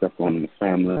got some stuff going on in the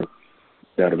family,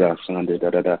 Sunday,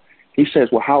 He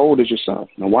says, "Well, how old is your son?"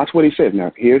 Now watch what he says.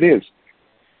 Now here it is.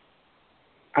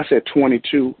 I said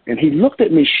 22, and he looked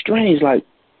at me strange, like,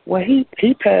 well, he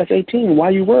passed 18. Why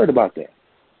are you worried about that?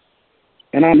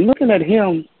 And I'm looking at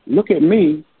him, look at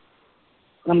me,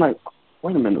 and I'm like,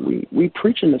 wait a minute, we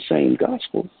preaching the same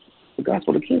gospel, the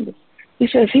gospel of the kingdom. He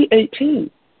says, he 18.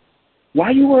 Why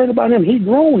are you worried about him? He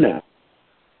grown now.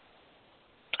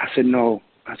 I said, no.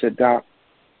 I said, Doc,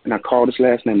 and I called his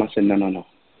last name. I said, no.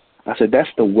 I said,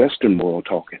 that's the Western world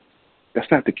talking.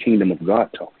 That's not the kingdom of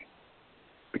God talking.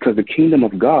 Because the kingdom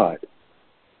of God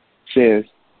says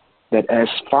that as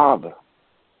father,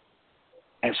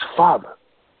 I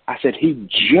said he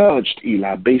judged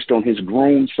Eli based on his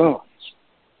grown sons.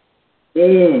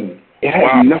 It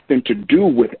has nothing to do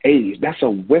with age. That's a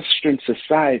Western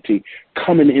society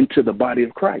coming into the body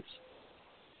of Christ.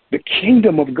 The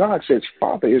kingdom of God says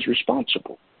father is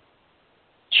responsible,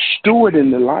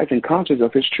 stewarding the life and conscience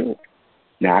of his children.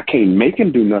 Now, I can't make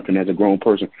him do nothing as a grown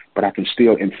person, but I can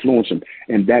still influence him.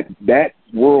 And that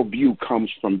worldview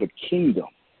comes from the kingdom.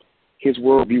 His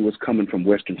worldview is coming from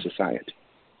Western society.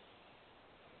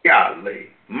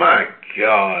 Golly, my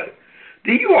God.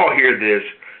 Do you all hear this?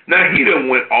 Now, he done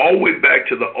went all the way back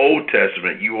to the Old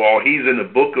Testament, you all. He's in the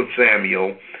book of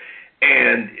Samuel.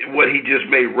 And what he just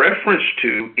made reference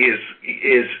to is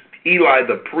Eli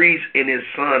the priest and his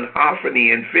son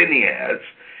Hophni and Phinehas,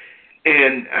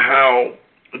 and how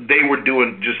they were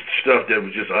doing just stuff that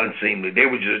was just unseemly. They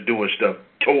were just doing stuff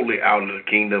totally out of the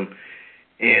kingdom,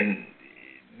 and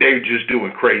they were just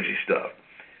doing crazy stuff.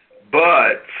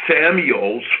 But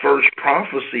Samuel's first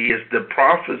prophecy is the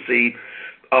prophecy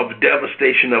of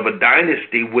devastation of a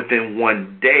dynasty within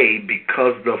one day,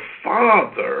 because the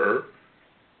father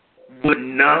would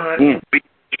not be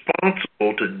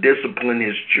responsible to discipline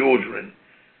his children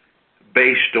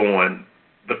based on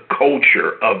the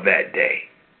culture of that day.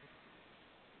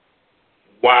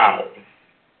 Wow.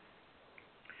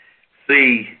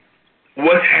 See,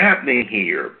 what's happening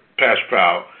here, Pastor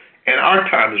Powell, and our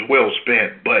time is well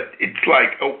spent, but it's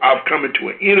like, I've come into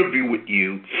an interview with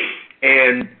you,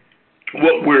 and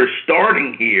what we're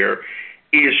starting here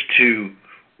is to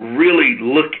really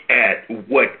look at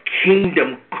what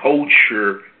kingdom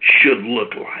culture should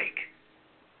look like.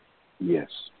 Yes.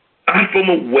 Not from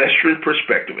a Western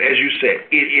perspective. As you said,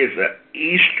 it is an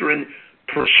Eastern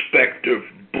perspective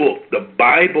book. The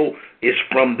Bible is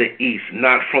from the East,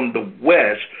 not from the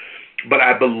West, but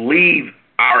I believe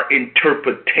our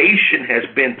interpretation has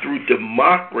been through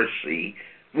democracy,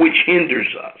 which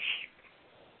hinders us.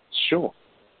 Sure.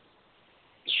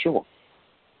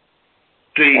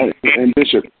 See, and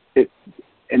Bishop,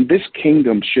 and this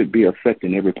kingdom should be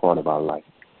affecting every part of our life.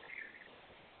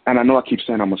 And I know I keep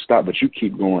saying I'm gonna stop, but you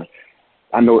keep going.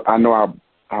 I know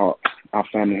our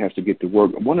family has to get to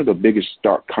work. One of the biggest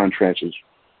stark contrasts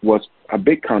was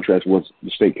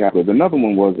the state capitol. Another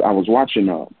one was I was watching.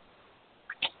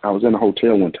 I was in a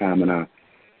hotel one time, and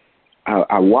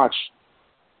I watched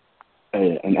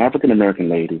an African American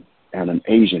lady and an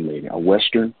Asian lady, a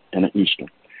Western and an Eastern,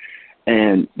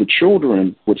 and the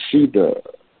children would see the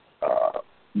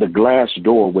glass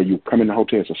door where you come in the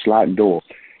hotel. It's a sliding door,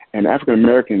 and African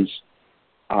Americans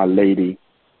lady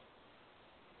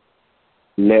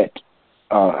let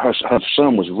her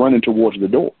son was running towards the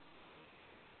door,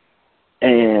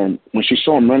 and when she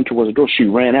saw him running towards the door, she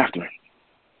ran after him,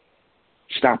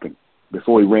 stopping.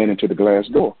 before he ran into the glass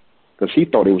door, because he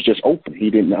thought it was just open. He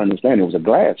didn't understand it was a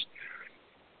glass.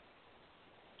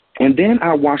 And then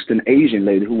I watched an Asian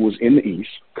lady who was in the East,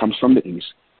 comes from the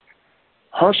East.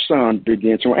 Her son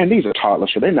began to, and these are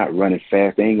toddlers, so they're not running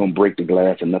fast. They ain't going to break the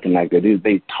glass or nothing like that.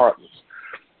 They toddlers.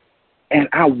 And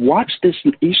I watched this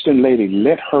Eastern lady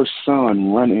let her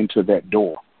son run into that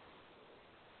door.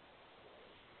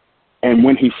 And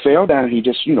when he fell down, he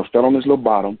just, fell on his little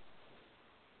bottom.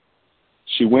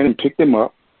 She went and picked him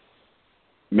up,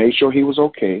 made sure he was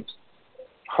okay,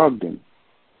 hugged him.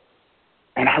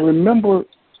 And I remember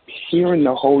hearing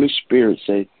the Holy Spirit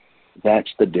say, that's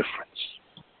the difference.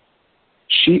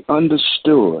 She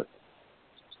understood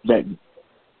that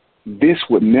this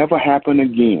would never happen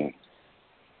again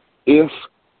if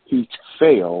he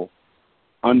fell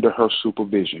under her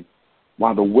supervision,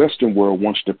 while the Western world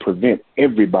wants to prevent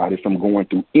everybody from going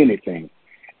through anything.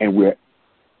 And we're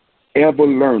ever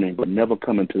learning but never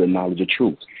coming to the knowledge of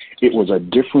truth. It was a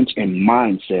difference in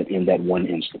mindset in that one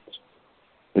instance.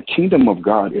 The kingdom of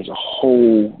God is a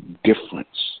whole difference.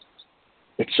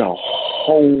 It's a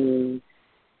whole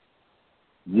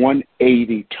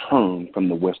 180 turn from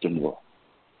the Western world.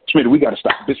 Schmidt, we got to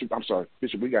stop. Bishop,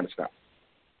 we got to stop.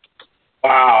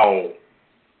 Wow.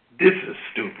 This is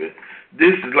stupid.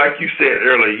 This is, like you said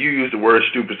earlier, you used the word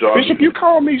stupid. So Bishop, you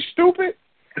call me stupid?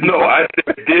 No, I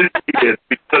said this is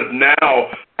because now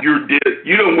you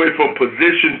don't went from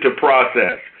position to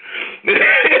process.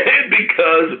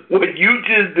 Because what you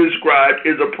just described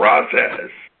is a process.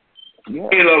 Yeah.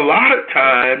 And a lot of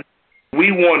times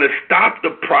we want to stop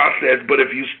the process, but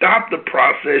if you stop the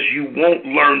process, you won't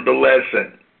learn the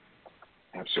lesson.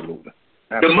 Absolutely.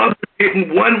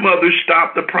 One mother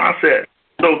stopped the process.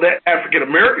 So that African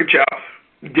American child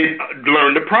didn't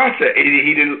learn the process.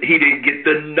 He didn't get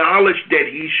the knowledge that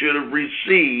he should have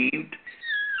received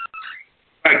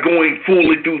by going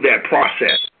fully through that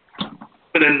process.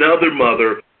 And another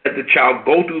mother let the child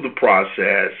go through the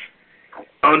process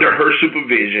under her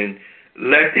supervision,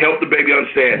 help the baby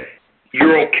understand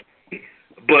you're okay,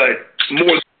 but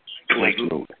more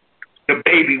likely the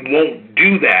baby won't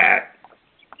do that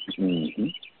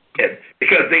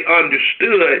because they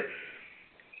understood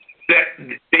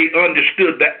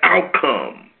the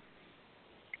outcome.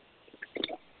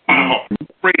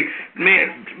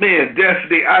 Man,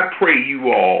 Destiny, I pray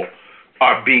you all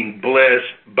are being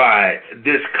blessed by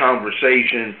this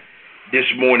conversation this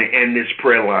morning and this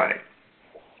prayer line,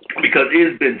 because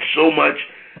it's been so much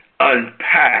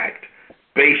unpacked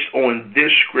based on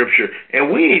this scripture,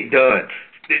 and we ain't done.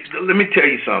 Let me tell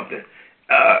you something.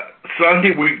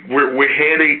 Sunday we're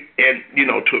heading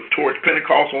towards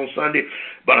Pentecost on Sunday,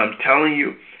 but I'm telling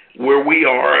you, where we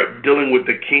are dealing with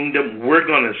the kingdom, we're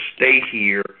gonna stay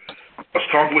here. I was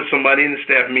talking with somebody in the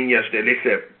staff meeting yesterday. They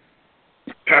said,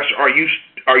 Pastor, are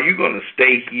you going to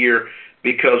stay here?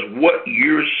 Because what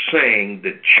you're saying,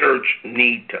 the church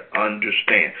need to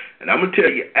understand. And I'm going to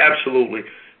tell you, absolutely,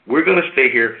 we're going to stay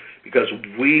here because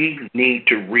we need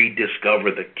to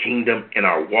rediscover the kingdom in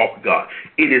our walk with God.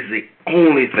 It is the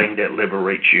only thing that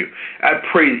liberates you. I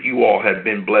pray that you all have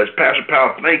been blessed. Pastor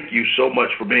Powell, thank you so much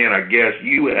for being our guest.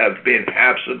 You have been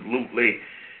absolutely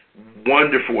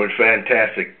wonderful and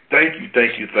fantastic. Thank you.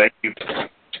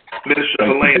 Minister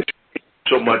Helena,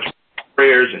 so much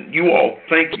prayers, and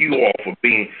thank you all for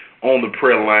being on the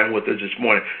prayer line with us this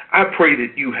morning. I pray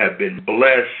that you have been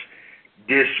blessed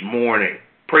this morning.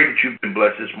 Pray that you've been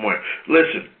blessed this morning.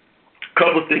 Listen, a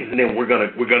couple of things, and then we're gonna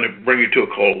bring it to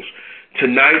a close.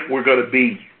 Tonight we're gonna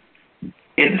be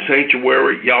in the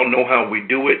sanctuary. Y'all know how we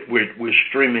do it. We're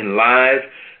streaming live.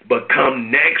 But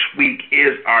come next week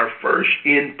is our first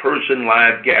in-person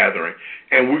live gathering,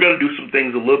 and we're going to do some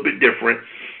things a little bit different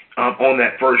on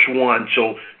that first one.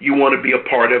 So you want to be a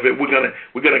part of it. We're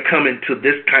gonna come into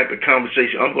this type of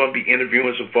conversation. I'm going to be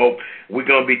interviewing some folk. We're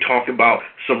going to be talking about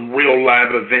some real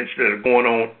live events that are going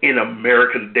on in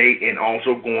America today, and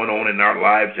also going on in our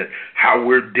lives, and how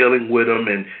we're dealing with them,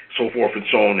 and so forth and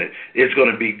so on. And it's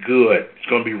going to be good. It's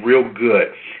going to be real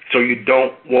good. So you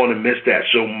don't want to miss that.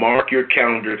 So mark your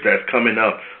calendars. That's coming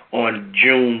up on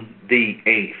June the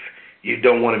 8th. You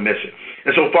don't want to miss it.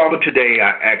 And so, Father, today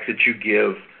I ask that you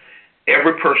give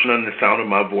every person under the sound of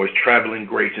my voice traveling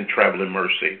grace and traveling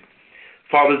mercy.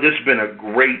 Father, this has been a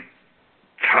great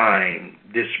time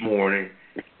this morning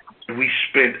we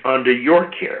spent under your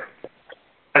care.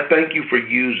 I thank you for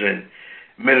using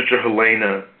Minister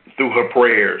Helena through her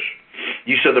prayers.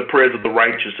 You said the prayers of the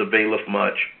righteous availeth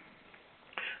much.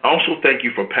 I also thank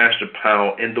you for Pastor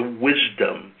Powell and the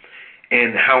wisdom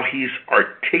and how he's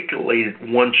articulated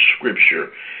one scripture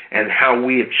and how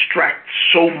we extract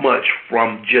so much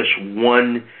from just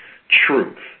one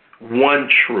truth.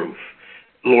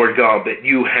 Lord God, that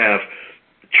you have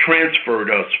transferred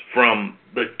us from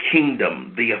the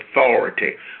kingdom, the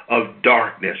authority of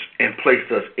darkness, and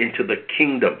placed us into the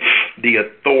kingdom, the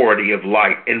authority of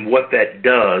light, and what that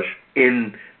does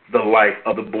in the life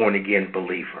of the born-again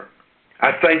believer.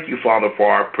 I thank you, Father,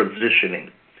 for our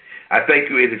positioning. I thank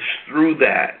you it is through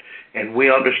that, and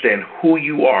we understand who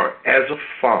you are as a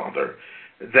Father,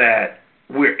 that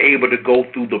we're able to go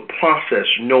through the process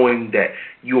knowing that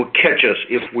you'll catch us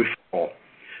if we fall.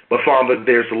 But, Father,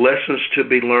 there's lessons to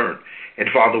be learned. And,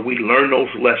 Father, we learn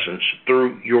those lessons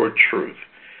through your truth.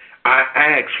 I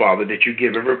ask, Father, that you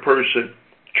give every person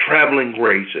traveling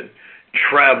grace and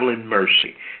traveling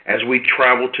mercy as we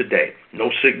travel today.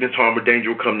 No sickness, harm, or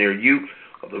danger will come near you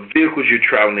or the vehicles you're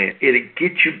traveling in. It'll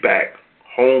get you back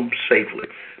home safely.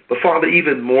 But, Father,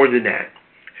 even more than that,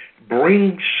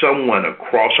 bring someone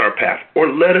across our path, or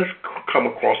let us come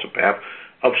across the path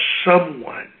of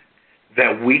someone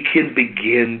that we can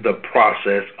begin the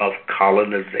process of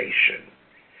colonization,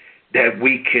 that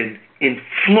we can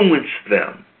influence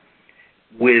them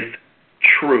with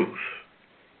truth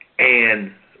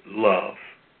and love.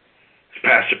 As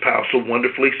Pastor Powell so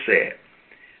wonderfully said,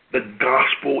 the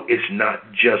gospel is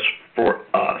not just for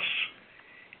us.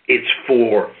 It's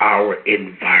for our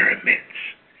environments.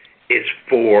 It's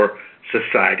for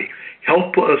society.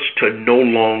 Help us to no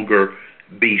longer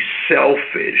be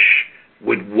selfish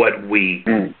with what we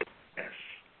possess.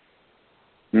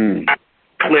 I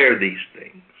declare these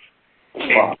things.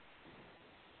 Wow.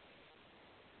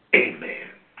 Amen.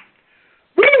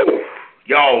 Woo!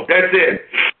 Y'all, that's it.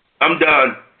 I'm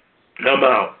done. I'm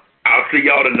out. I'll see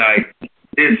y'all tonight.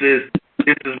 This is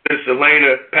Miss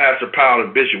Elena, Pastor Powell,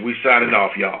 and Bishop. We signing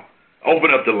off, y'all.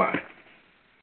 Open up the line.